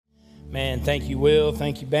Man, thank you, Will.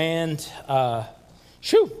 Thank you, band. That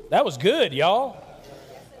was good, y'all.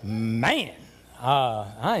 Man,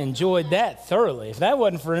 I enjoyed that thoroughly. If that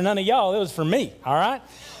wasn't for none of y'all, it was for me, all right?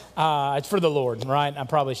 It's for the Lord, right? I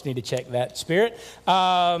probably just need to check that spirit.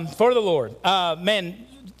 For the Lord. Man,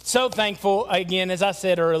 so thankful. Again, as I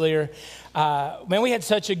said earlier, man, we had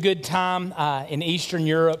such a good time in Eastern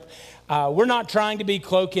Europe. We're not trying to be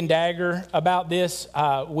cloak and dagger about this.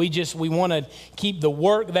 We want to keep the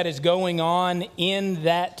work that is going on in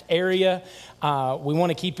that area. We want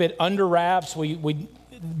to keep it under wraps. We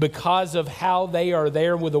because of how they are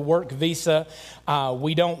there with a work visa,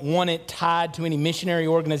 we don't want it tied to any missionary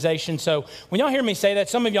organization. So when y'all hear me say that,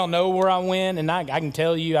 some of y'all know where I went, and I can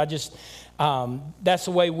tell you, that's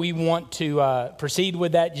the way we want to proceed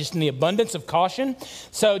with that, just in the abundance of caution.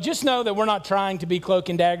 So just know that we're not trying to be cloak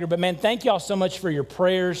and dagger, but man, thank y'all so much for your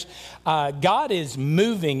prayers. God is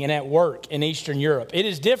moving and at work in Eastern Europe. It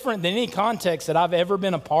is different than any context that I've ever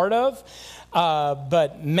been a part of.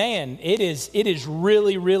 But man, it is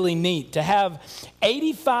really, really neat to have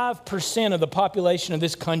 85% of the population of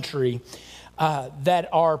this country that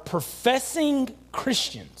are professing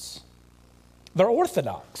Christians. They're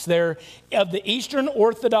Orthodox. They're of the Eastern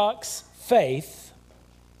Orthodox faith,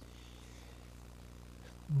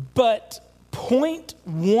 but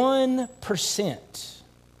 0.1%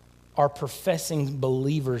 are professing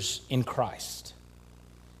believers in Christ.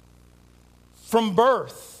 From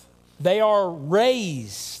birth, they are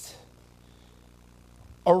raised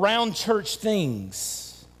around church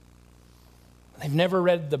things. They've never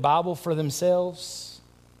read the Bible for themselves.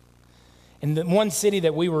 In the one city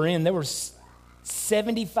that we were in, there were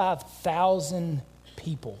 75,000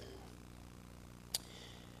 people.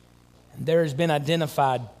 And there has been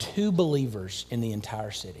identified 2 believers in the entire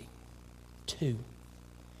city. 2.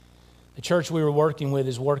 The church we were working with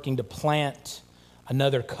is working to plant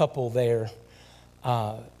another couple there.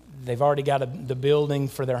 They've already got the building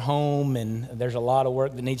for their home, and there's a lot of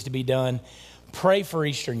work that needs to be done. Pray for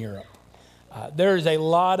Eastern Europe. There is a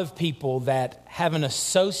lot of people that have an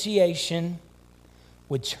association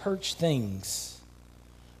with church things.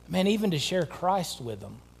 Man, even to share Christ with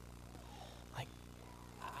them. Like,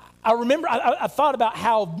 I remember, I thought about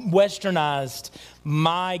how westernized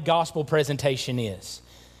my gospel presentation is.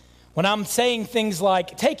 When I'm saying things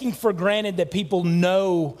like taking for granted that people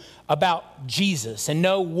know about Jesus and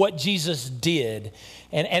know what Jesus did.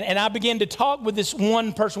 And I began to talk with this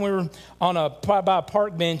one person. We were by a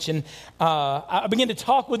park bench, and I began to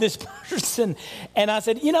talk with this person. And I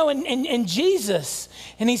said, and Jesus.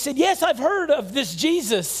 And he said, yes, I've heard of this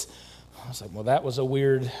Jesus. I was like, well, that was a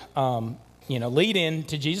weird lead in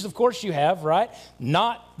to Jesus. Of course you have, right?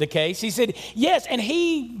 Not the case. He said, yes. And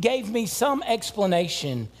he gave me some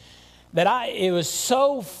explanation that it was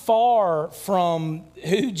so far from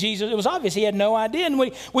who Jesus, it was obvious he had no idea. And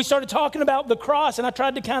we started talking about the cross, and I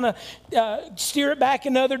tried to kind of steer it back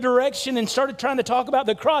in another direction and started trying to talk about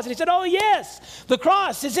the cross. And he said, oh yes, the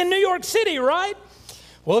cross is in New York City, right?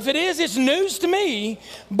 Well, if it is, it's news to me.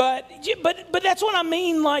 But that's what I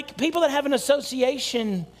mean, like people that have an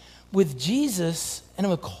association with Jesus and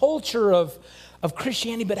a culture of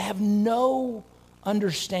Christianity, but have no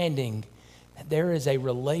understanding that there is a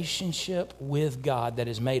relationship with God that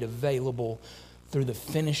is made available through the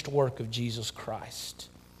finished work of Jesus Christ.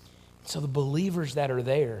 So the believers that are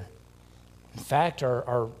there, in fact,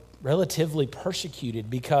 are relatively persecuted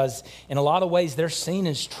because in a lot of ways they're seen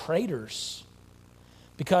as traitors.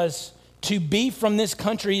 Because to be from this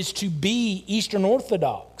country is to be Eastern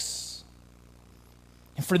Orthodox.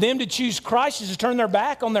 And for them to choose Christ is to turn their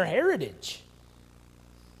back on their heritage.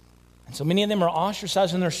 And so many of them are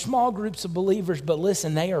ostracized, and they're small groups of believers, but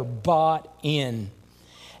listen, they are bought in.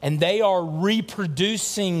 And they are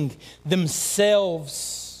reproducing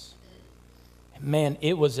themselves. Man,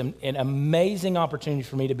 it was an amazing opportunity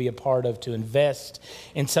for me to be a part of, to invest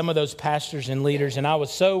in some of those pastors and leaders. And I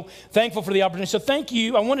was so thankful for the opportunity. So thank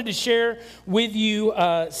you. I wanted to share with you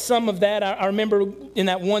some of that. I remember in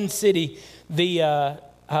that one city,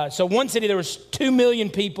 one city there was 2 million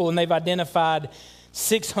people, and they've identified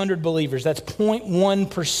 600 believers. That's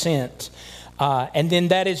 0.1%. And then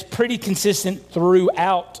that is pretty consistent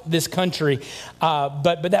throughout this country.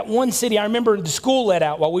 But that one city, I remember the school let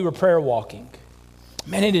out while we were prayer walking.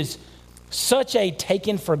 Man, it is such a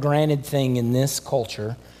taken for granted thing in this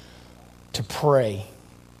culture to pray.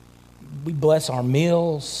 We bless our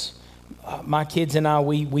meals. My kids and I,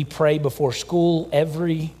 we pray before school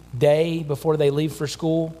every day before they leave for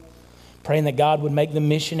school, praying that God would make them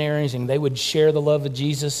missionaries and they would share the love of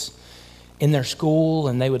Jesus in their school,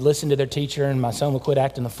 and they would listen to their teacher, and my son would quit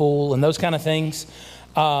acting a fool and those kind of things.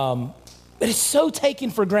 But it's so taken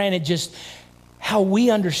for granted just how we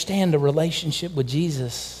understand a relationship with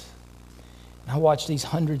Jesus. And I watched these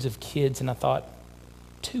hundreds of kids and I thought,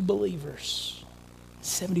 2 believers,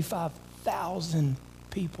 75,000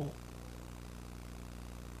 people.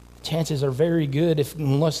 Chances are very good,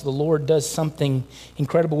 unless the Lord does something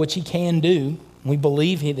incredible, which he can do, we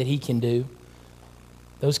believe that he can do,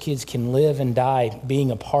 those kids can live and die being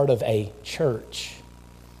a part of a church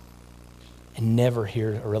and never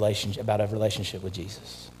hear about a relationship with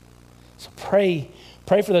Jesus. So pray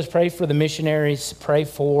for those. Pray for the missionaries. Pray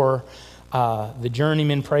for the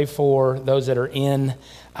journeymen. Pray for those that are in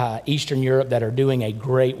Eastern Europe that are doing a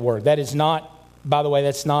great work. That is not, by the way,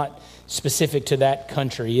 that's not specific to that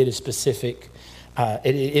country. It is specific.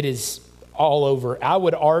 It is all over. I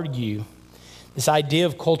would argue this idea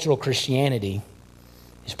of cultural Christianity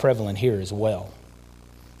is prevalent here as well.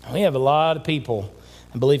 We have a lot of people,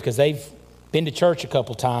 I believe, because they've been to church a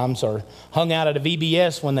couple times or hung out at a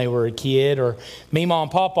VBS when they were a kid, or Meemaw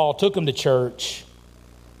and Pawpaw took them to church,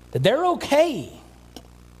 that they're okay.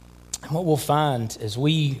 And what we'll find as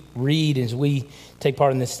we read, as we take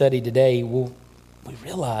part in this study today, we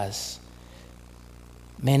realize,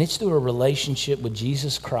 man, it's through a relationship with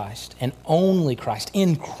Jesus Christ and only Christ,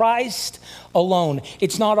 in Christ alone.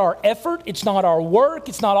 It's not our effort, it's not our work,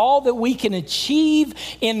 it's not all that we can achieve.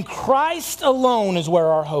 In Christ alone is where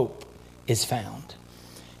our hope is found.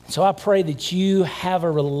 And so I pray that you have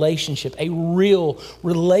a relationship, a real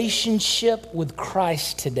relationship with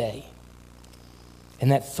Christ today.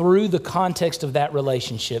 And that through the context of that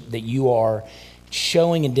relationship, that you are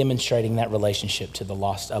showing and demonstrating that relationship to a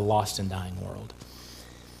lost and dying world.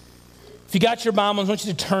 If you got your Bibles, I want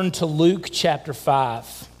you to turn to Luke chapter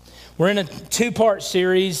 5. We're in a 2-part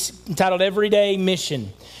series entitled Everyday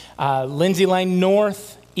Mission. Lindsay Lane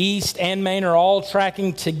North, East, and Main are all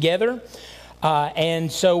tracking together. And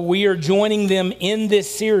so we are joining them in this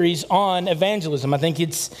series on evangelism. I think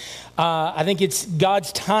it's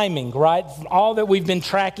God's timing, right? All that we've been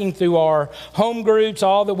tracking through our home groups,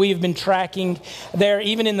 all that we have been tracking there,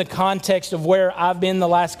 even in the context of where I've been the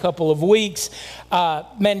last couple of weeks.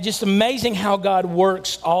 Man, just amazing how God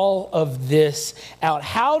works all of this out.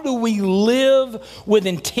 How do we live with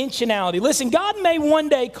intentionality? Listen, God may one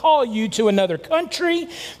day call you to another country,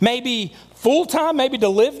 maybe full-time, maybe to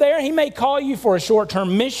live there. He may call you for a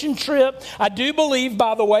short-term mission trip. I do believe,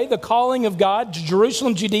 by the way, the calling of God to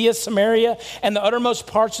Jerusalem, Judea, Samaria, and the uttermost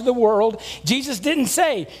parts of the world. Jesus didn't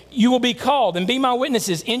say, you will be called and be my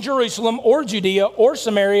witnesses in Jerusalem or Judea or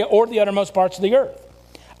Samaria or the uttermost parts of the earth.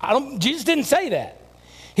 Jesus didn't say that.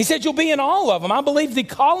 He said you'll be in all of them. I believe the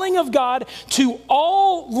calling of God to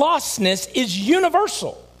all lostness is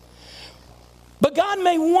universal. But God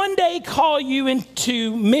may one day call you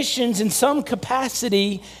into missions in some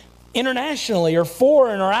capacity internationally or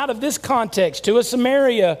foreign or out of this context to a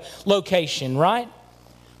Samaria location, right?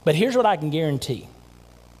 But here's what I can guarantee.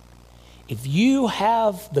 If you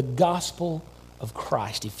have the gospel of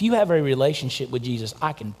Christ, if you have a relationship with Jesus,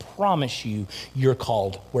 I can promise you you're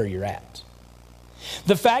called where you're at.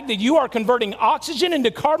 The fact that you are converting oxygen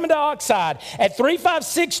into carbon dioxide at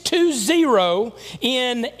 35620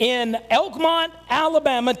 in Elkmont,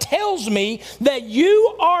 Alabama, tells me that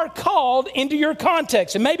you are called into your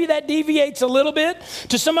context. And maybe that deviates a little bit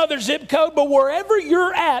to some other zip code, but wherever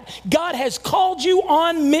you're at, God has called you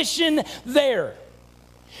on mission there.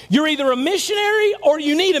 You're either a missionary or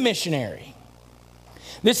you need a missionary.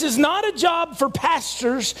 This is not a job for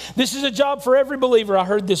pastors. This is a job for every believer. I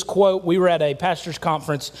heard this quote. We were at a pastor's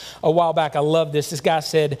conference a while back. I love this. This guy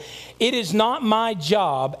said, "It is not my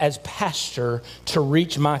job as pastor to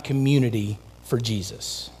reach my community for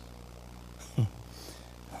Jesus."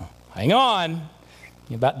 Hang on.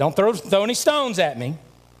 Don't throw any stones at me.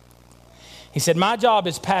 He said, "My job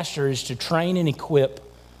as pastor is to train and equip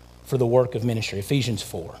for the work of ministry." Ephesians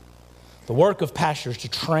 4. The work of pastor is to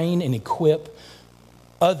train and equip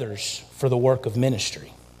others for the work of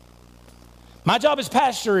ministry. My job as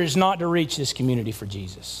pastor is not to reach this community for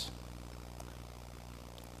Jesus.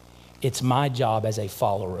 It's my job as a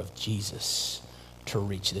follower of Jesus to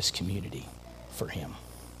reach this community for him.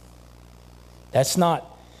 That's not,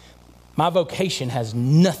 my vocation has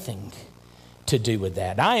nothing to do with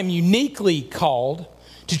that. I am uniquely called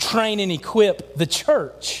to train and equip the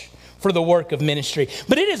church for the work of ministry.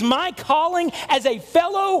 But it is my calling as a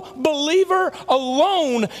fellow believer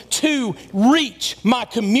alone to reach my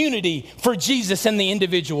community for Jesus and the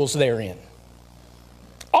individuals therein.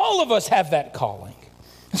 All of us have that calling.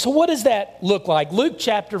 And so what does that look like? Luke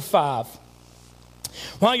chapter 5.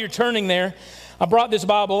 While you're turning there, I brought this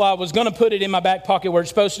Bible. I was going to put it in my back pocket where it's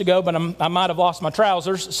supposed to go, but I might have lost my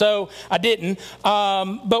trousers, so I didn't.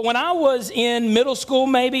 But when I was in middle school,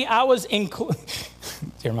 maybe, I was in...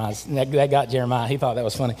 Jeremiah, that got Jeremiah. He thought that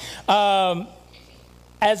was funny.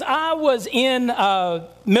 As I was in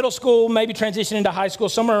middle school, maybe transitioning into high school,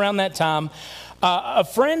 somewhere around that time, a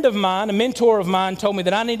friend of mine, a mentor of mine, told me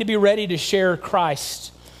that I need to be ready to share Christ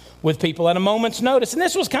with people at a moment's notice. And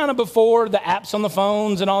this was kind of before the apps on the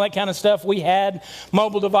phones and all that kind of stuff. We had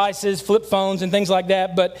mobile devices, flip phones and things like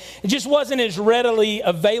that, but it just wasn't as readily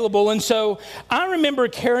available. And so I remember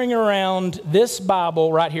carrying around this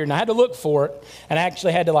Bible right here, and I had to look for it, and I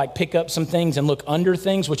actually had to pick up some things and look under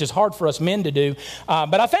things, which is hard for us men to do,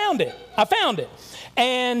 but I found it.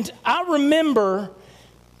 And I remember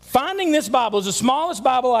finding this Bible. It was the smallest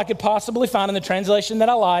Bible I could possibly find in the translation that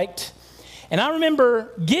I liked. And I remember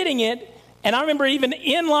getting it, and I remember even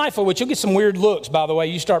in Lifeway, which you'll get some weird looks, by the way.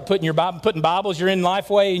 You start putting Bibles, you're in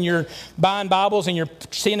Lifeway, and you're buying Bibles, and you're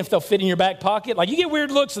seeing if they'll fit in your back pocket. You get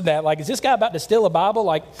weird looks of that. Is this guy about to steal a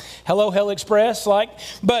Bible? Hello, Hell Express?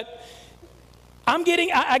 But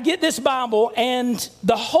I get this Bible, and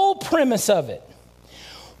the whole premise of it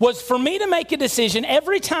was for me to make a decision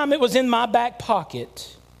every time it was in my back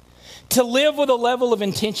pocket to live with a level of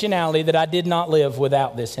intentionality that I did not live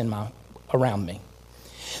without this around me.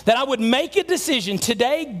 That I would make a decision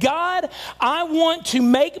today, God, I want to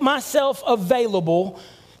make myself available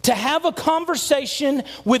to have a conversation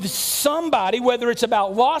with somebody, whether it's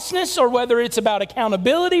about lostness or whether it's about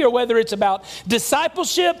accountability or whether it's about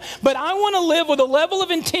discipleship. But I want to live with a level of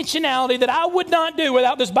intentionality that I would not do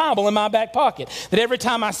without this Bible in my back pocket. That every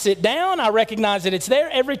time I sit down, I recognize that it's there.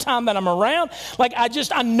 Every time that I'm around,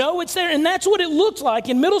 I know it's there. And that's what it looked like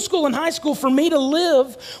in middle school and high school for me to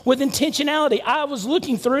live with intentionality. I was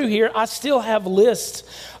looking through here. I still have lists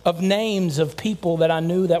of names of people that I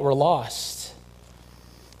knew that were lost.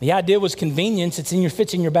 The idea was convenience.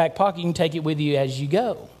 Fits in your back pocket. You can take it with you as you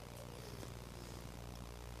go.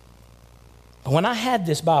 But when I had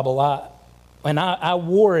this Bible, I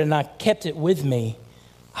wore it and I kept it with me,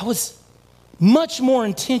 I was much more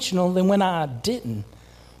intentional than when I didn't.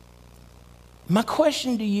 My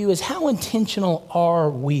question to you is, how intentional are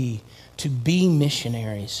we to be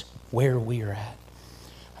missionaries where we are at?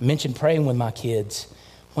 I mentioned praying with my kids.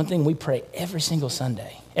 One thing we pray every single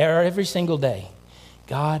Sunday, or every single day,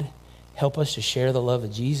 God, help us to share the love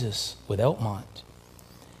of Jesus with Elkmont.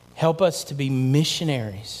 Help us to be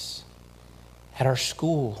missionaries at our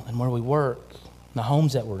school and where we work, in the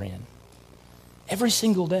homes that we're in. Every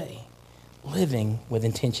single day, living with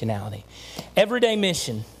intentionality. Everyday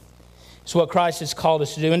mission is what Christ has called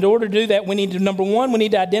us to do. And in order to do that, we need to, number one, we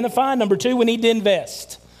need to identify. Number two, we need to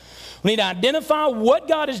invest. We need to identify what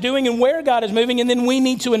God is doing and where God is moving, and then we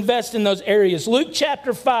need to invest in those areas. Luke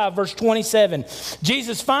chapter 5, verse 27.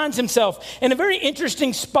 Jesus finds himself in a very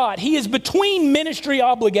interesting spot. He is between ministry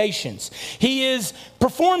obligations. He has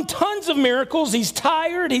performed tons of miracles. He's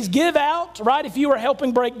tired. He's give out, right? If you were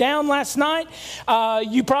helping break down last night,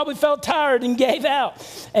 you probably felt tired and gave out.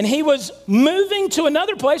 And he was moving to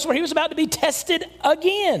another place where he was about to be tested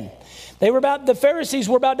again. The Pharisees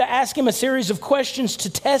were about to ask him a series of questions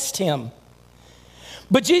to test him.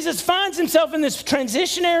 But Jesus finds himself in this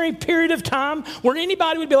transitionary period of time where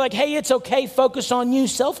anybody would be like, hey, it's okay, focus on you,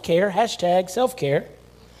 self-care, hashtag self-care,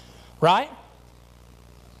 right?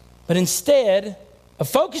 But instead of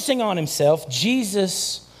focusing on himself,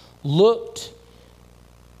 Jesus looked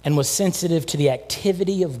and was sensitive to the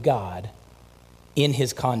activity of God in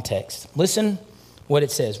his context. Listen what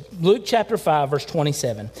it says. Luke chapter 5, verse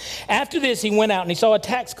 27. After this, he went out and he saw a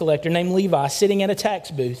tax collector named Levi sitting at a tax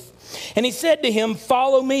booth. And he said to him,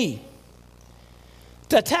 follow me.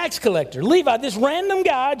 The tax collector, Levi, this random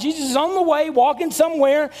guy, Jesus is on the way, walking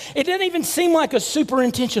somewhere. It didn't even seem like a super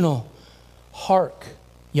intentional, hark,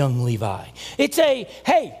 young Levi. It's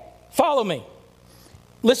hey, follow me.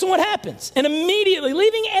 Listen what happens. And immediately,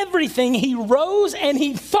 leaving everything, he rose and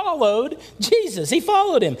he followed Jesus. He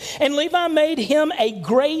followed him. And Levi made him a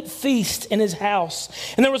great feast in his house.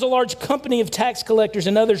 And there was a large company of tax collectors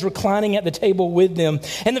and others reclining at the table with them.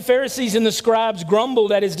 And the Pharisees and the scribes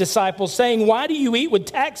grumbled at his disciples, saying, why do you eat with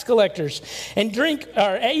tax collectors and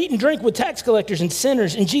eat and drink with tax collectors and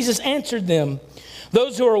sinners? And Jesus answered them,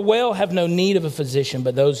 those who are well have no need of a physician,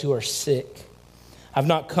 but those who are sick. I've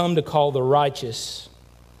not come to call the righteous,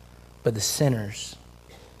 but the sinners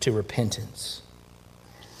to repentance.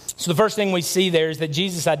 So the first thing we see there is that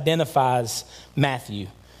Jesus identifies Matthew.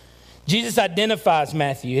 Jesus identifies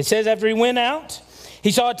Matthew. It says after he went out, he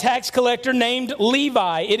saw a tax collector named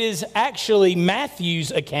Levi. It is actually Matthew's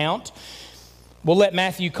account. We'll let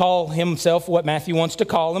Matthew call himself what Matthew wants to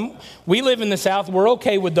call him. We live in the South. We're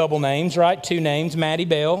okay with double names, right? Two names, Matty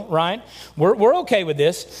Bell, right? We're okay with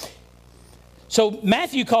this. So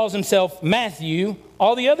Matthew calls himself Matthew.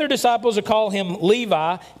 All the other disciples will call him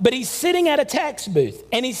Levi, but he's sitting at a tax booth.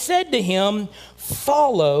 And he said to him,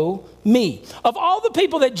 "Follow me." Of all the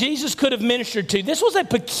people that Jesus could have ministered to, this was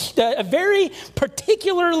a very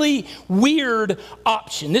particularly weird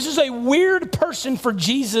option. This is a weird person for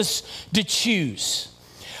Jesus to choose.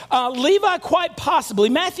 Levi quite possibly,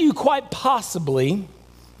 Matthew Levi,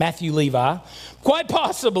 quite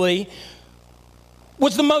possibly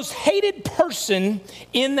was the most hated person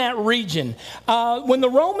in that region. When the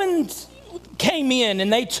Romans came in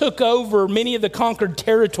and they took over many of the conquered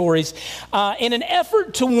territories, in an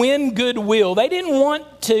effort to win goodwill, they didn't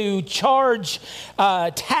want to charge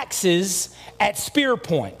taxes at spear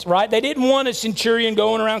point, right? They didn't want a centurion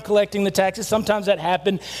going around collecting the taxes. Sometimes that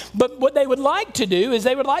happened. But what they would like to do is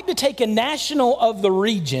they would like to take a national of the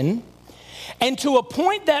region and to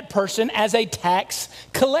appoint that person as a tax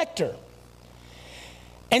collector.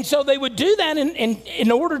 And so they would do that in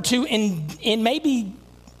order to maybe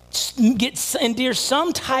endear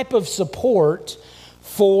some type of support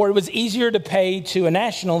for, it was easier to pay to a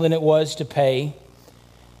national than it was to pay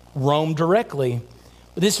Rome directly.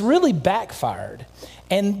 But this really backfired.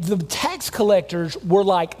 And the tax collectors were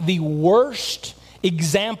like the worst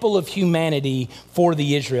example of humanity for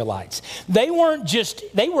the Israelites. They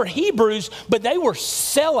were Hebrews, but they were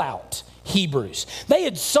sellout Hebrews. They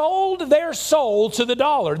had sold their soul to the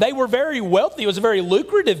dollar. They were very wealthy. It was a very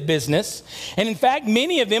lucrative business. And in fact,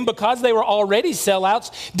 many of them, because they were already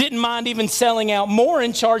sellouts, didn't mind even selling out more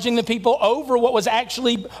and charging the people over what was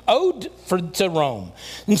actually owed to Rome.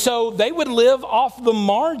 And so they would live off the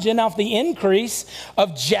margin, off the increase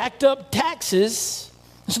of jacked up taxes.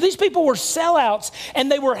 So these people were sellouts, and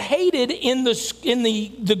they were hated in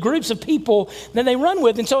the groups of people that they run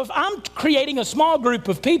with. And so if I'm creating a small group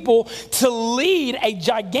of people to lead a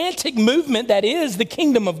gigantic movement that is the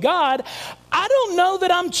kingdom of God, I don't know that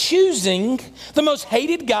I'm choosing the most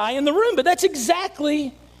hated guy in the room. But that's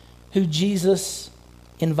exactly who Jesus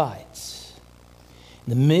invites.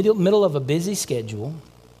 In the middle of a busy schedule,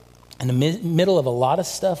 in the middle of a lot of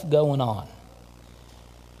stuff going on,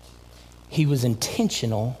 he was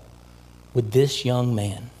intentional with this young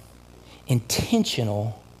man,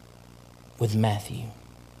 intentional with Matthew.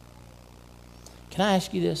 Can I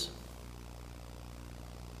ask you this?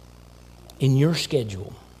 In your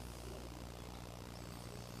schedule,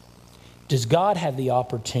 does God have the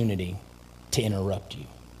opportunity to interrupt you?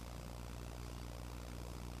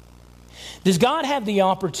 Does God have the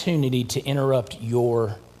opportunity to interrupt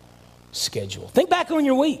your schedule? Think back on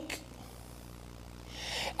your week.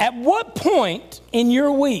 At what point in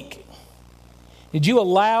your week did you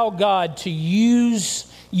allow God to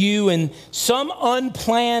use you in some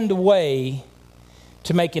unplanned way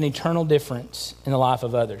to make an eternal difference in the life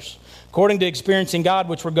of others? According to Experiencing God,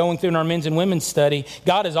 which we're going through in our men's and women's study,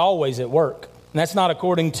 God is always at work. And that's not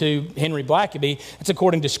according to Henry Blackaby. It's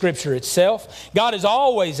according to Scripture itself. God is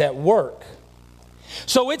always at work.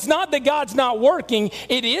 So it's not that God's not working.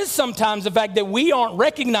 It is sometimes the fact that we aren't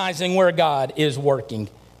recognizing where God is working.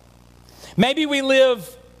 Maybe we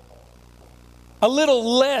live a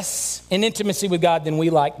little less in intimacy with God than we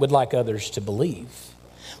would like others to believe.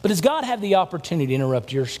 But does God have the opportunity to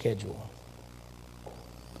interrupt your schedule?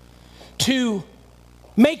 To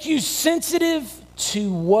make you sensitive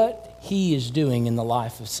to what he is doing in the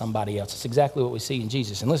life of somebody else? It's exactly what we see in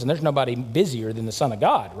Jesus. And listen, there's nobody busier than the Son of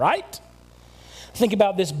God, right? Think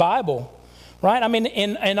about this Bible, right? I mean,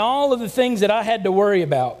 in all of the things that I had to worry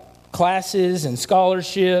about, classes and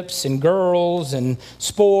scholarships and girls and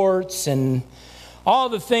sports and all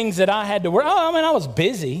the things that I had to worry. I was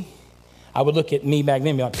busy. I would look at me back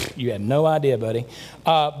then and be like, you had no idea, buddy.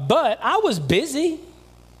 But I was busy.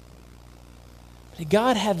 Did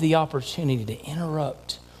God have the opportunity to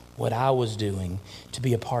interrupt what I was doing to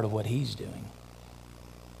be a part of what he's doing?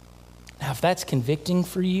 Now, if that's convicting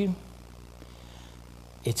for you,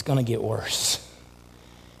 it's going to get worse.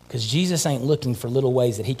 Because Jesus ain't looking for little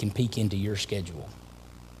ways that he can peek into your schedule.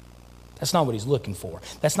 That's not what he's looking for.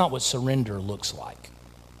 That's not what surrender looks like.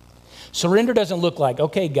 Surrender doesn't look like,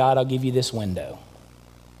 okay, God, I'll give you this window.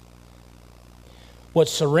 What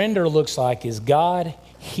surrender looks like is, God,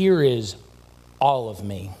 here is all of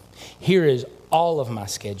me. Here is all of my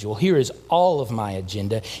schedule. Here is all of my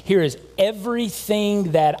agenda. Here is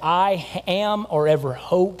everything that I am or ever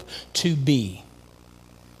hope to be.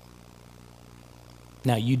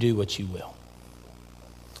 Now you do what you will.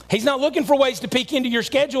 He's not looking for ways to peek into your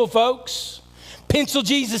schedule, folks. Pencil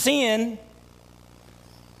Jesus in.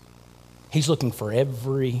 He's looking for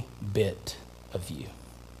every bit of you.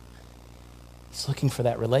 He's looking for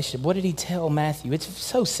that relationship. What did he tell Matthew? It's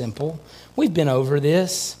so simple. We've been over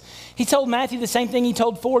this. He told Matthew the same thing he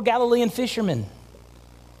told 4 Galilean fishermen.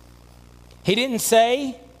 He didn't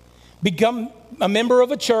say, become a member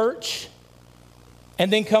of a church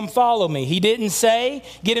and then come follow me. He didn't say,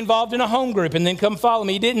 get involved in a home group and then come follow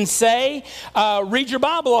me. He didn't say, read your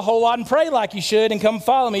Bible a whole lot and pray like you should and come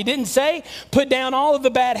follow me. He didn't say, put down all of the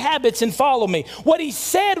bad habits and follow me. What he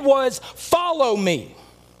said was, follow me.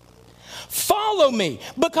 Follow me.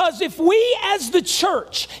 Because if we as the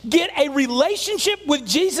church get a relationship with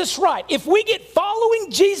Jesus right, if we get following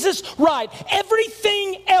Jesus right,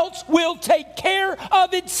 everything else will take care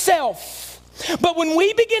of itself. But when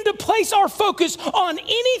we begin to place our focus on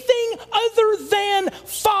anything other than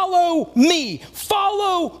follow me,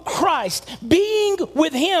 follow Christ, being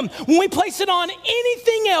with him, when we place it on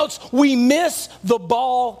anything else, we miss the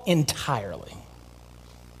ball entirely.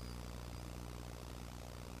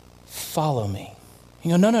 Follow me.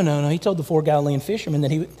 You go, no. He told the 4 Galilean fishermen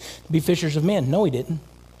that he would be fishers of men. No, he didn't.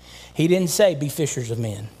 He didn't say be fishers of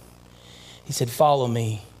men. He said, follow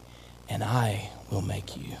me and I will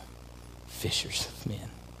make you fishers of men.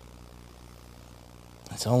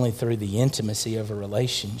 It's only through the intimacy of a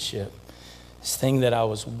relationship. This thing that I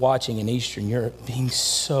was watching in Eastern Europe being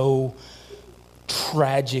so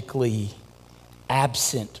tragically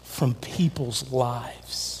absent from people's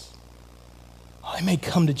lives. They may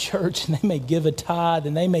come to church and they may give a tithe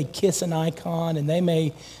and they may kiss an icon and they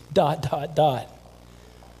may ... But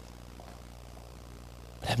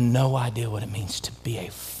have no idea what it means to be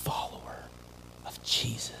a follower of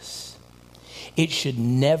Jesus. It should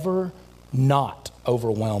never not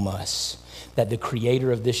overwhelm us that the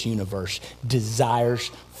creator of this universe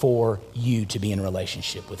desires for you to be in a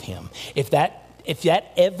relationship with him. If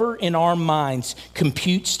that ever in our minds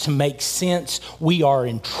computes to make sense, we are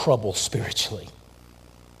in trouble spiritually.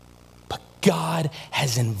 But God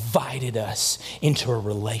has invited us into a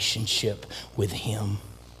relationship with him.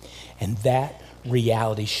 And that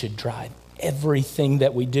reality should drive everything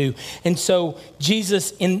that we do. And so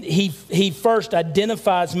Jesus, he first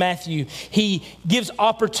identifies Matthew. He gives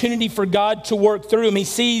opportunity for God to work through him.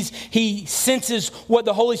 He senses what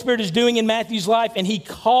the Holy Spirit is doing in Matthew's life, and he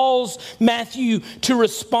calls Matthew to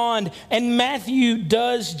respond. And Matthew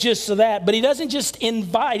does just that. But he doesn't just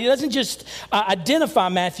invite, he doesn't just identify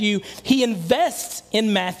Matthew. He invests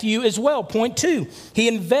in Matthew as well. Point 2, he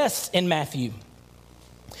invests in Matthew.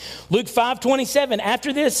 Luke 5:27,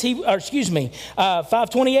 after this,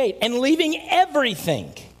 5:28, and leaving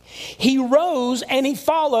everything, he rose and he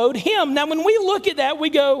followed him. Now, when we look at that, we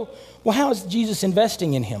go, well, how is Jesus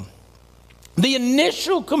investing in him? The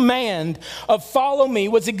initial command of follow me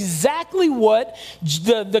was exactly what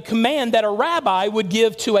the command that a rabbi would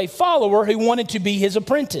give to a follower who wanted to be his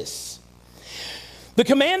apprentice. The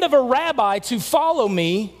command of a rabbi to follow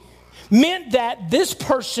me meant that this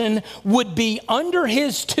person would be under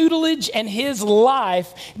his tutelage and his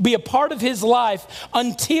life, be a part of his life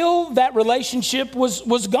until that relationship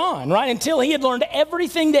was gone, right? Until he had learned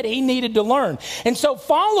everything that he needed to learn. And so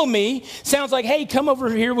follow me sounds like, hey, come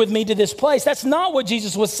over here with me to this place. That's not what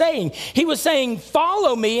Jesus was saying. He was saying,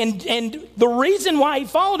 follow me. And the reason why he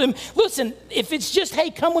followed him, listen, if it's just,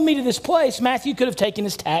 hey, come with me to this place, Matthew could have taken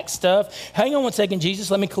his tax stuff. Hang on one second,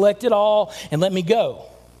 Jesus, let me collect it all and let me go.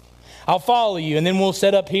 I'll follow you, and then we'll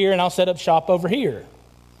set up here, and I'll set up shop over here.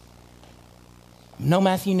 No,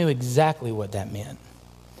 Matthew knew exactly what that meant.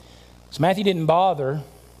 So Matthew didn't bother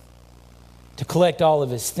to collect all of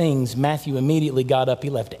his things. Matthew immediately got up. He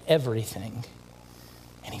left everything,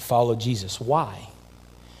 and he followed Jesus. Why?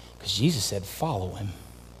 Because Jesus said, follow him.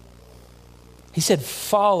 He said,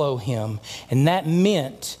 follow him, and that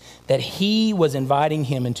meant that he was inviting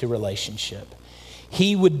him into relationship.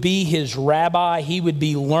 He would be his rabbi. He would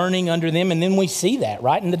be learning under them. And then we see that,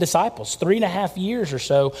 right, in the disciples. 3.5 years or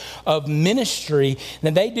so of ministry.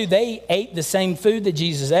 Now they ate the same food that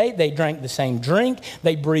Jesus ate. They drank the same drink.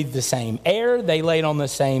 They breathed the same air. They laid on the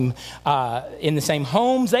same, in the same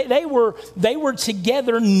homes. They were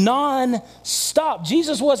together non-stop.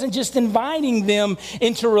 Jesus wasn't just inviting them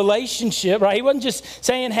into relationship, right? He wasn't just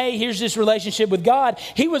saying, hey, here's this relationship with God.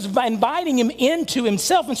 He was inviting him into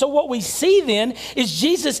himself. And so what we see then is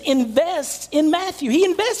Jesus invests in Matthew. He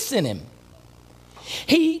invests in him.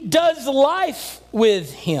 He does life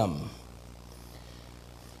with him.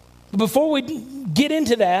 But before we get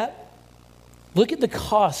into that, look at the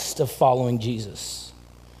cost of following Jesus.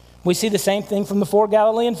 We see the same thing from the 4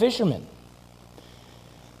 Galilean fishermen.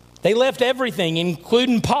 They left everything,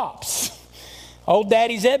 including Pops, old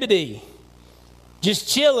Daddy Zebedee, just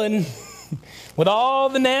chilling with all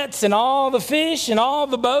the nets and all the fish and all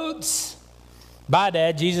the boats. Bye,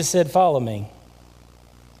 Dad. Jesus said, follow me.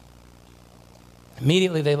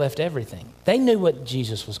 Immediately they left everything. They knew what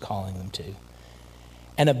Jesus was calling them to.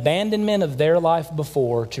 An abandonment of their life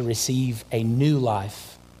before to receive a new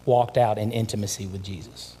life walked out in intimacy with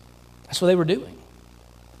Jesus. That's what they were doing.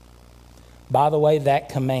 By the way, that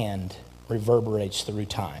command reverberates through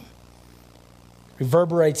time.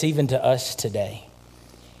 Reverberates even to us today.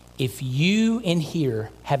 If you in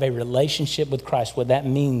here have a relationship with Christ, what that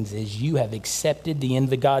means is you have accepted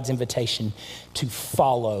God's invitation to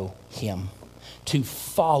follow him, to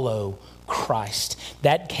follow Christ.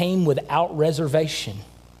 That came without reservation,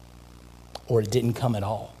 or it didn't come at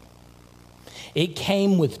all. It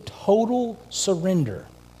came with total surrender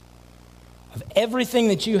of everything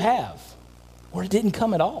that you have, or it didn't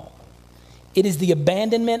come at all. It is the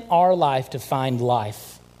abandonment of our life to find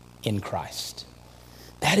life in Christ.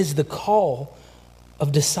 That is the call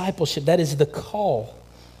of discipleship. That is the call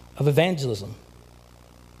of evangelism.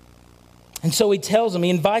 And so he tells them, he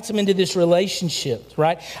invites them into this relationship,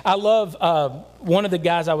 right? I love one of the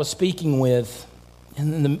guys I was speaking with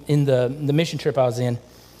in the mission trip I was in.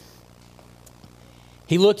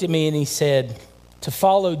 He looked at me and he said, to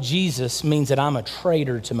follow Jesus means that I'm a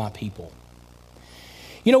traitor to my people.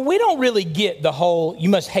 You know, we don't really get the whole, you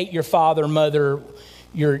must hate your father, mother,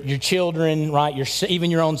 your children, right?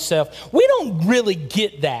 Even your own self. We don't really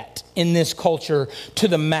get that in this culture to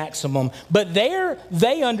the maximum. But there,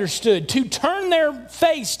 they understood to turn their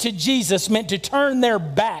face to Jesus meant to turn their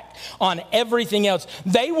back on everything else.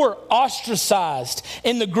 They were ostracized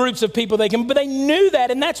in the groups of people but they knew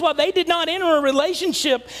that, and that's why they did not enter a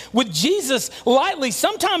relationship with Jesus lightly.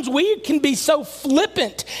 Sometimes we can be so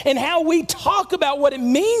flippant in how we talk about what it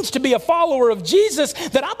means to be a follower of Jesus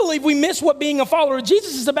that I believe we miss what being a follower of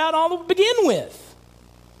Jesus is about all to begin with.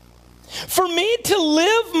 For me to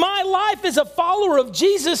live my life as a follower of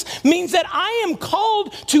Jesus means that I am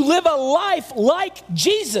called to live a life like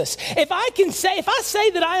Jesus. If I say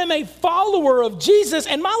that I am a follower of Jesus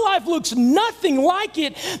and my life looks nothing like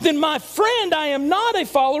it, then my friend, I am not a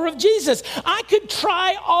follower of Jesus. I could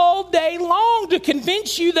try all day long to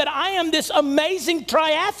convince you that I am this amazing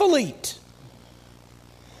triathlete.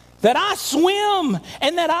 That I swim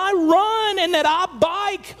and that I run and that I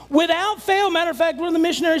bike without fail. Matter of fact, one of the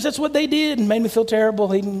missionaries, that's what they did, and made me feel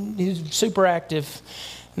terrible. He's super active.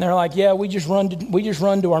 And they're like, yeah, we just run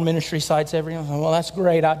to our ministry sites every day. Well, that's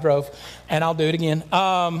great. I drove, and I'll do it again.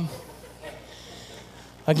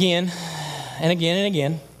 Again and again and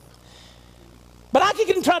again. But I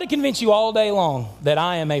can try to convince you all day long that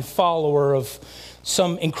I am a follower of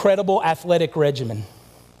some incredible athletic regimen.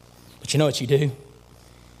 But you know what you do?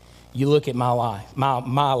 You look at my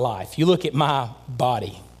life. You look at my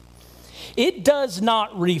body. It does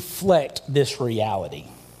not reflect this reality.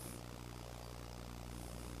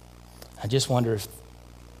 I just wonder if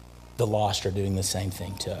the lost are doing the same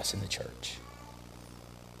thing to us in the church.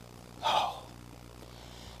 Oh,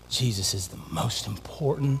 Jesus is the most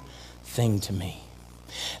important thing to me.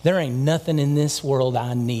 There ain't nothing in this world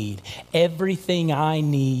I need. Everything I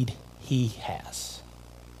need, he has.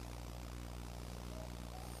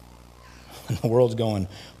 And the world's going,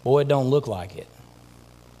 boy, it don't look like it.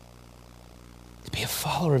 To be a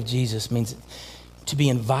follower of Jesus means to be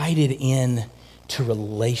invited in to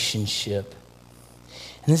relationship.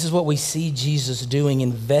 And this is what we see Jesus doing,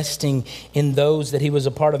 investing in those that he was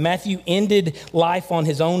a part of. Matthew ended life on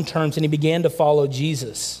his own terms and he began to follow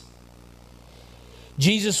Jesus.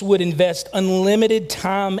 Jesus would invest unlimited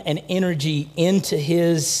time and energy into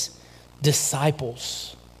his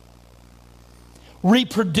disciples,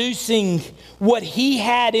 reproducing what he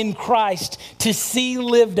had in Christ to see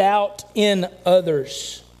lived out in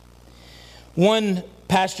others. One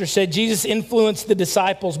pastor said Jesus influenced the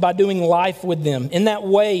disciples by doing life with them. In that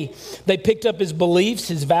way, they picked up his beliefs,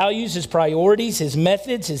 his values, his priorities, his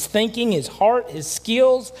methods, his thinking, his heart, his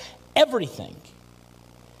skills, everything.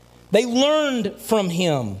 They learned from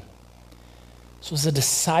him. This was a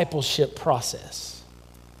discipleship process.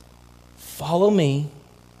 Follow me,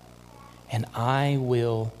 and I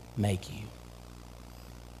will make you.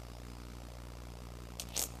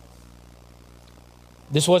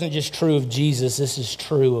 This wasn't just true of Jesus. This is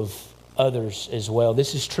true of others as well.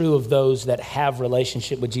 This is true of those that have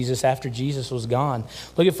relationship with Jesus after Jesus was gone.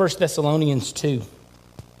 Look at 1 Thessalonians 2.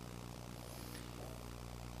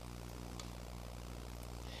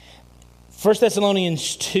 First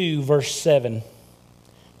Thessalonians 2, verse 7.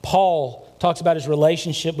 Paul talks about his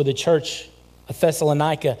relationship with the church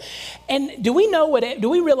Thessalonica. And do we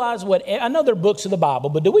realize what, I know they're books of the Bible,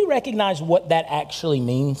 but do we recognize what that actually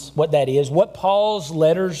means, what that is, what Paul's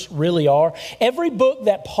letters really are? Every book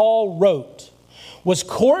that Paul wrote was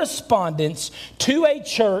correspondence to a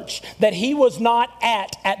church that he was not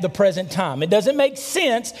at the present time. It doesn't make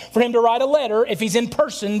sense for him to write a letter if he's in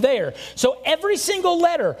person there. So every single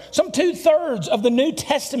letter, some 2/3 of the New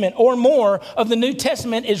Testament or more of the New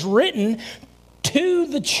Testament is written to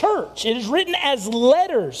the church. It is written as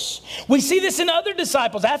letters. We see this in other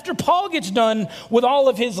disciples. After Paul gets done with all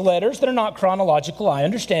of his letters, they're not chronological, I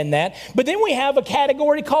understand that. But then we have a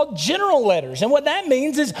category called general letters. And what that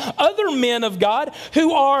means is other men of God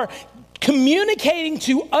who are communicating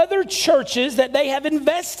to other churches that they have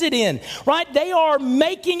invested in, right? They are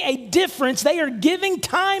making a difference. They are giving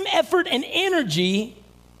time, effort, and energy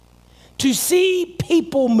to see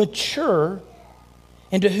people mature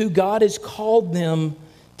into who God has called them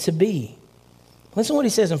to be. Listen to what he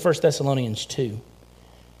says in 1 Thessalonians 2.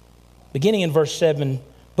 Beginning in verse 7,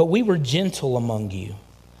 but we were gentle among you,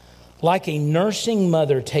 like a nursing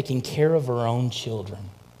mother taking care of her own children.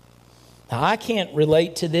 Now, I can't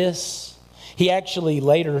relate to this. He actually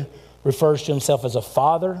later refers to himself as a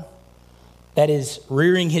father that is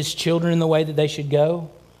rearing his children in the way that they should go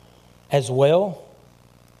as well.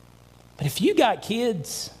 But if you got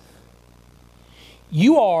kids,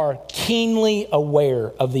 you are keenly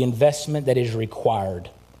aware of the investment that is required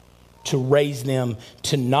to raise them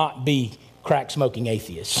to not be crack-smoking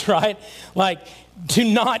atheists, right? Like, to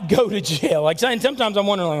not go to jail. Like, sometimes I'm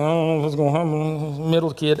wondering, like, I don't know what's going on,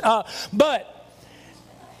 middle kid.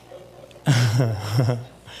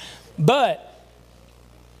 But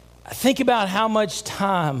think about how much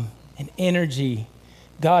time and energy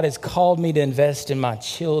God has called me to invest in my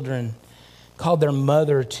children, called their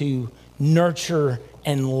mother to nurture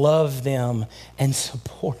and love them and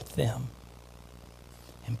support them.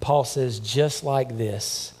 And Paul says, just like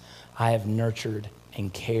this, I have nurtured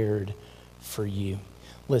and cared for you.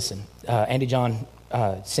 Listen, Andy John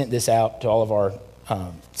sent this out to all of our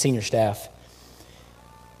senior staff.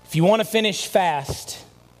 If you want to finish fast,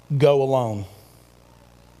 go alone.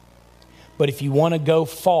 But if you want to go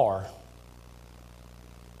far,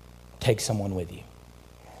 take someone with you.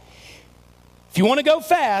 If you want to go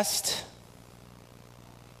fast,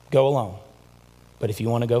 go alone. But if you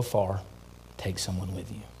want to go far, take someone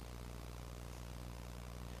with you.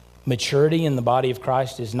 Maturity in the body of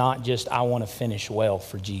Christ is not just, I want to finish well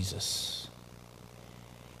for Jesus.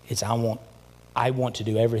 It's, I want to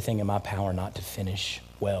do everything in my power not to finish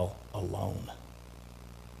well alone.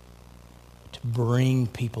 To bring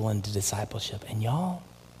people into discipleship. And y'all,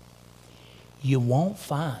 you won't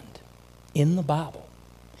find in the Bible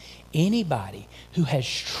anybody who has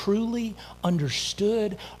truly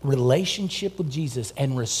understood relationship with Jesus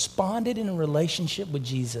and responded in a relationship with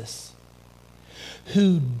Jesus,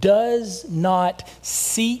 who does not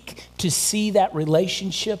seek to see that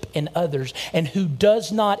relationship in others and who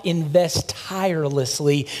does not invest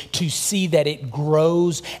tirelessly to see that it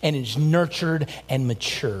grows and is nurtured and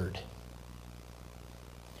matured.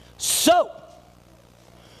 So,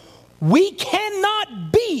 we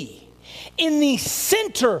cannot be in the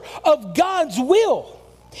center of God's will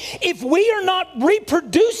if we are not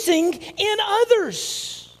reproducing in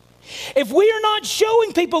others. If we are not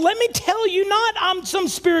showing people, let me tell you, not I'm some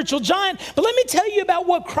spiritual giant, but let me tell you about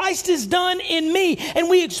what Christ has done in me. And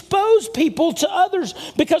we expose people to others,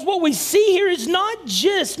 because what we see here is not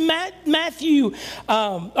just Matthew,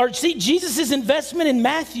 Jesus' investment in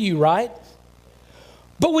Matthew, right?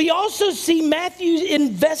 But we also see Matthew's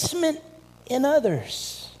investment in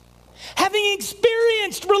others. Having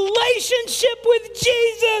experienced relationship with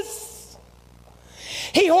Jesus,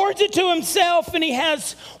 he hoards it to himself and he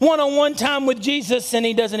has one-on-one time with Jesus and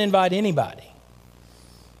he doesn't invite anybody.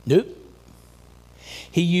 Nope.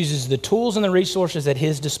 He uses the tools and the resources at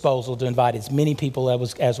his disposal to invite as many people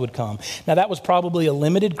as would come. Now, that was probably a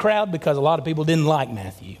limited crowd because a lot of people didn't like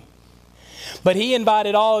Matthew. But he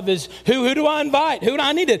invited all of his, who do I invite? Who do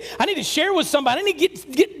I need to share with somebody? I need to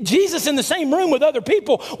get Jesus in the same room with other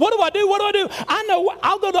people. What do I do? I know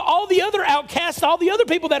I'll go to all the other outcasts, all the other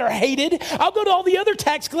people that are hated. I'll go to all the other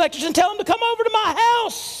tax collectors and tell them to come over to my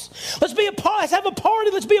house. Let's have a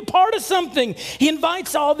party. Let's be a part of something. He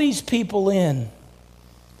invites all these people in.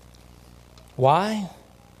 Why?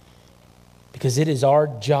 Because it is our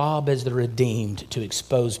job as the redeemed to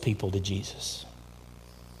expose people to Jesus.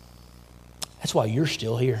 That's why you're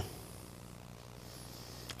still here.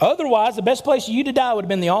 Otherwise, the best place for you to die would have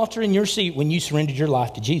been the altar in your seat when you surrendered your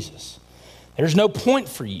life to Jesus. There's no point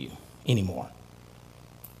for you anymore.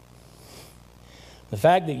 The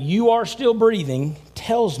fact that you are still breathing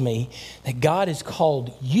tells me that God has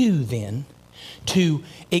called you then to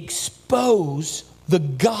expose the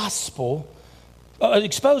gospel,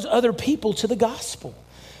 expose other people to the gospel,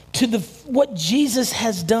 to what Jesus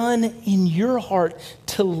has done in your heart,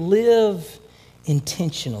 to live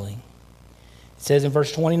intentionally. It says in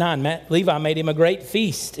verse 29, Levi made him a great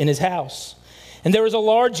feast in his house. And there was a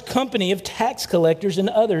large company of tax collectors and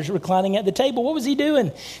others reclining at the table. What was he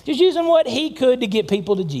doing? Just using what he could to get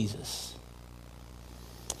people to Jesus.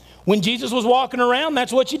 When Jesus was walking around,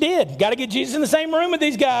 that's what you did. Got to get Jesus in the same room with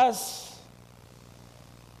these guys.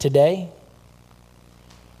 Today,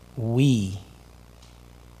 we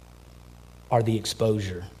are the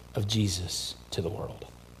exposure of Jesus to the world.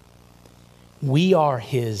 We are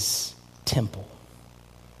his temple.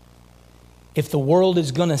 If the world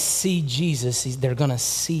is going to see Jesus, they're going to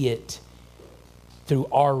see it through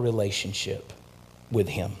our relationship with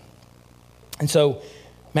him. And so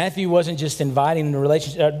Matthew wasn't just inviting them to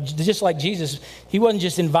relationship, just like Jesus, he wasn't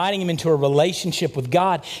just inviting him into a relationship with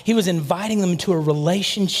God. He was inviting them into a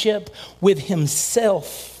relationship with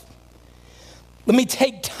himself. Let me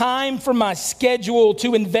take time from my schedule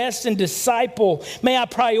to invest and disciple. May I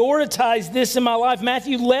prioritize this in my life.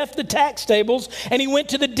 Matthew left the tax tables and he went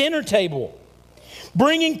to the dinner table,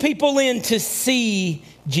 bringing people in to see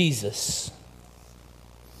Jesus.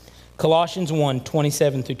 Colossians 1,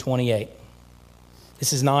 27 through 28.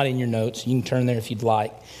 This is not in your notes. You can turn there if you'd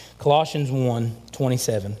like. Colossians 1,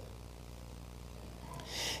 27.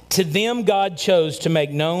 To them God chose to make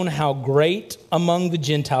known how great among the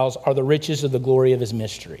Gentiles are the riches of the glory of his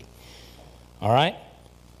mystery. All right?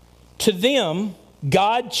 To them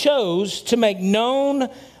God chose to make known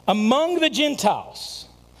among the Gentiles,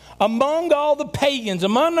 among all the pagans,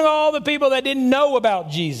 among all the people that didn't know about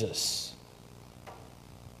Jesus,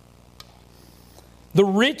 the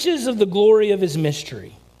riches of the glory of his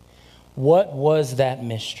mystery. What was that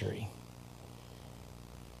mystery?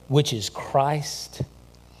 Which is Christ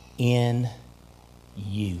in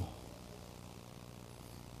you.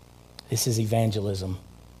 This is evangelism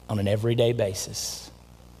on an everyday basis.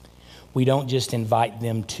 We don't just invite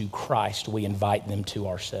them to Christ, we invite them to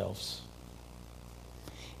ourselves.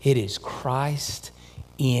 It is Christ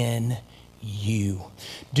in you.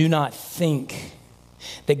 Do not think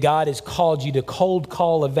that God has called you to cold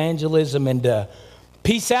call evangelism and to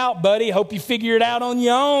peace out, buddy. Hope you figure it out on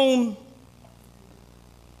your own.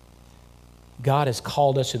 God has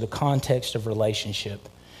called us to the context of relationship,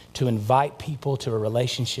 to invite people to a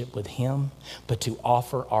relationship with him, but to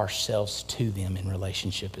offer ourselves to them in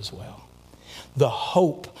relationship as well. The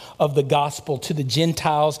hope of the gospel to the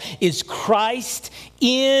Gentiles is Christ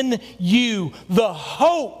in you, the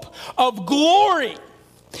hope of glory.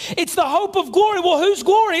 It's the hope of glory. Well, whose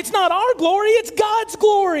glory? It's not our glory, it's God's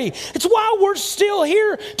glory. It's why we're still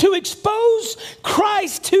here, to expose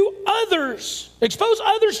Christ to others. Expose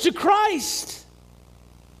others to Christ,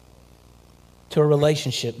 to a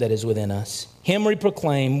relationship that is within us. Him we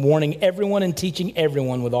proclaim, warning everyone and teaching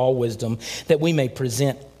everyone with all wisdom, that we may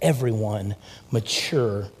present everyone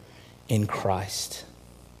mature in Christ.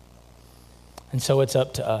 And so it's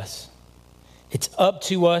up to us. It's up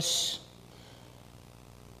to us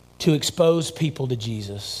to expose people to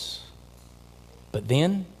Jesus. But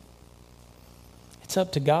then, it's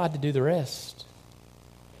up to God to do the rest.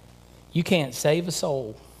 You can't save a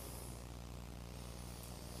soul.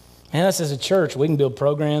 And us as a church, we can build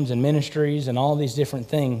programs and ministries and all these different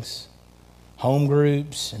things. Home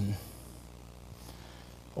groups and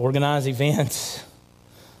organize events,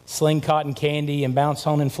 sling cotton candy and bounce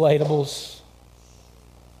on inflatables.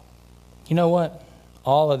 You know what?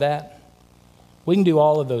 All of that, we can do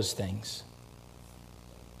all of those things.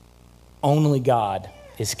 Only God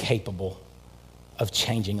is capable of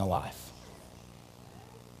changing a life.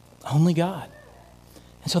 Only God.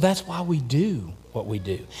 And so that's why we do what we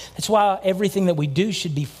do. That's why everything that we do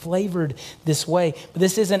should be flavored this way. But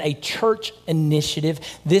this isn't a church initiative.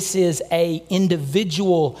 This is an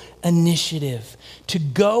individual initiative to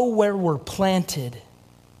go where we're planted.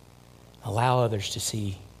 Allow others to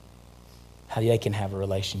see how they can have a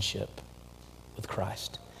relationship with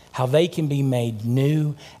Christ. How they can be made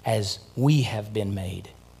new as we have been made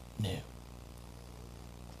new.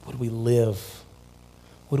 Would we live?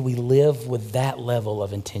 Would we live with that level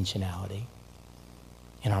of intentionality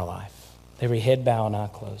in our life? Every head bowed and eye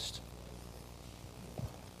closed.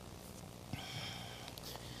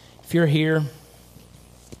 If you're here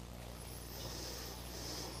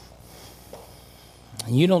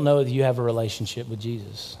and you don't know that you have a relationship with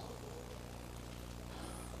Jesus,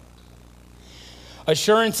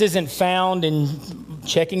 assurance isn't found in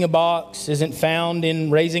checking a box, isn't found in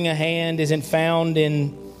raising a hand, isn't found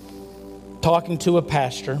in talking to a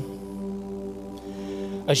pastor.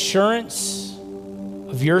 Assurance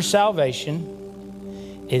of your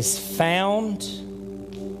salvation is found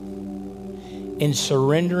in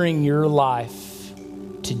surrendering your life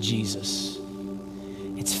to Jesus.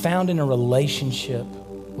 It's found in a relationship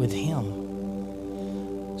with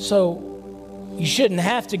Him. So you shouldn't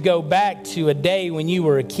have to go back to a day when you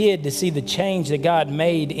were a kid to see the change that God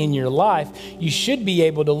made in your life. You should be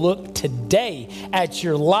able to look today at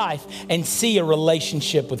your life and see a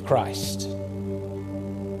relationship with Christ.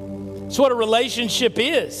 It's what a relationship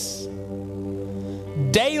is.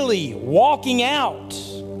 Daily walking out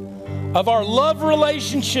of our love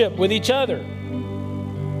relationship with each other,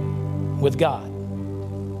 with God.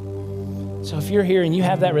 So if you're here and you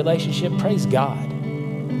have that relationship, praise God.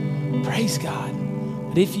 Praise God.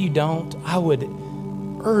 But if you don't, I would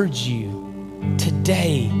urge you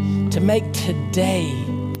today to make today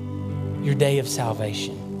your day of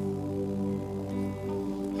salvation.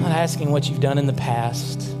 I'm not asking what you've done in the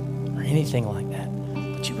past or anything like that,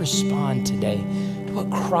 but you respond today to what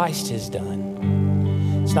Christ has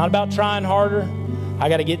done. It's not about trying harder. I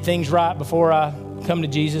got to get things right before I come to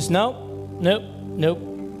Jesus. Nope.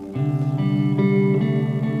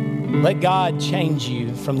 Let God change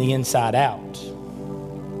you from the inside out.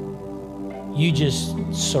 You just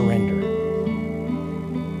surrender.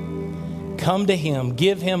 Come to Him.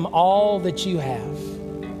 Give Him all that you have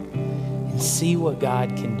and see what God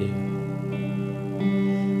can do.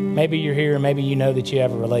 Maybe you're here, maybe you know that you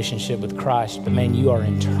have a relationship with Christ, but man, you are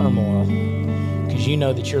in turmoil because you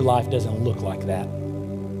know that your life doesn't look like that.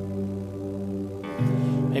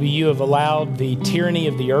 Maybe you have allowed the tyranny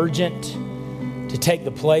of the urgent to take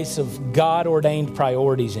the place of God-ordained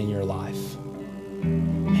priorities in your life.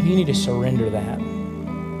 Maybe you need to surrender that.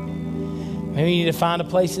 Maybe you need to find a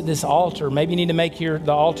place at this altar. Maybe you need to make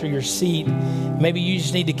the altar your seat. Maybe you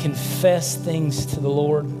just need to confess things to the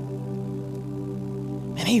Lord.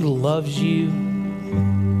 And He loves you.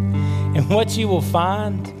 And what you will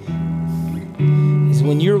find is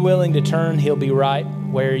when you're willing to turn, He'll be right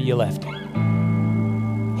where you left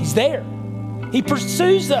Him. He's there. He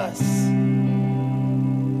pursues us.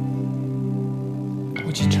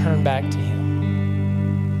 Would you turn back to Him?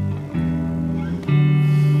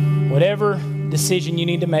 Whatever decision you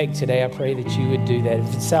need to make today, I pray that you would do that.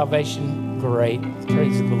 If it's salvation, great.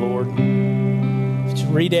 Praise the Lord. If it's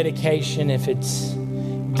rededication, if it's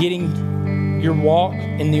getting your walk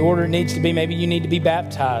in the order it needs to be, maybe you need to be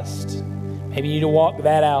baptized. Maybe you need to walk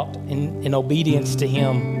that out in obedience to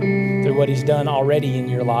Him through what He's done already in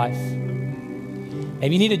your life.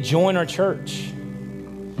 Maybe you need to join our church.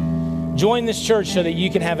 Join this church so that you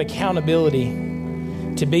can have accountability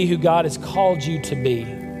to be who God has called you to be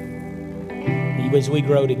as we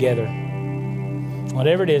grow together.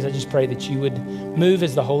 Whatever it is, I just pray that you would move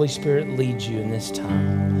as the Holy Spirit leads you in this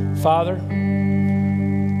time. Father,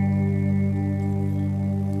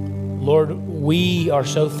 Lord, we are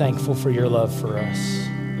so thankful for your love for us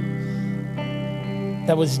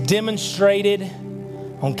that was demonstrated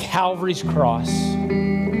on Calvary's cross.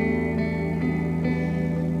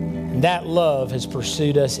 And that love has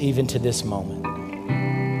pursued us even to this moment.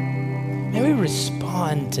 May we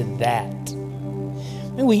respond to that.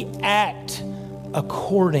 May we act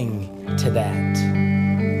according to that.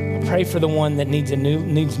 I pray for the one that needs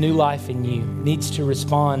new life in you, needs to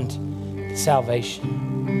respond to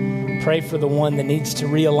salvation. Pray for the one that needs to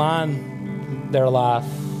realign their life.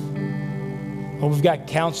 Lord, we've got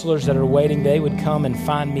counselors that are waiting. They would come and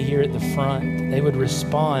find me here at the front. They would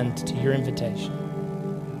respond to your invitation.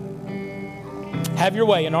 Have your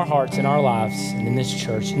way in our hearts, in our lives, and in this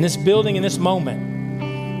church, in this building, in this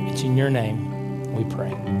moment. It's in your name we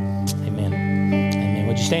pray. Amen. Amen.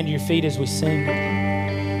 Would you stand to your feet as we sing?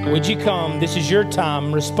 Would you come? This is your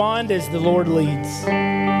time. Respond as the Lord leads.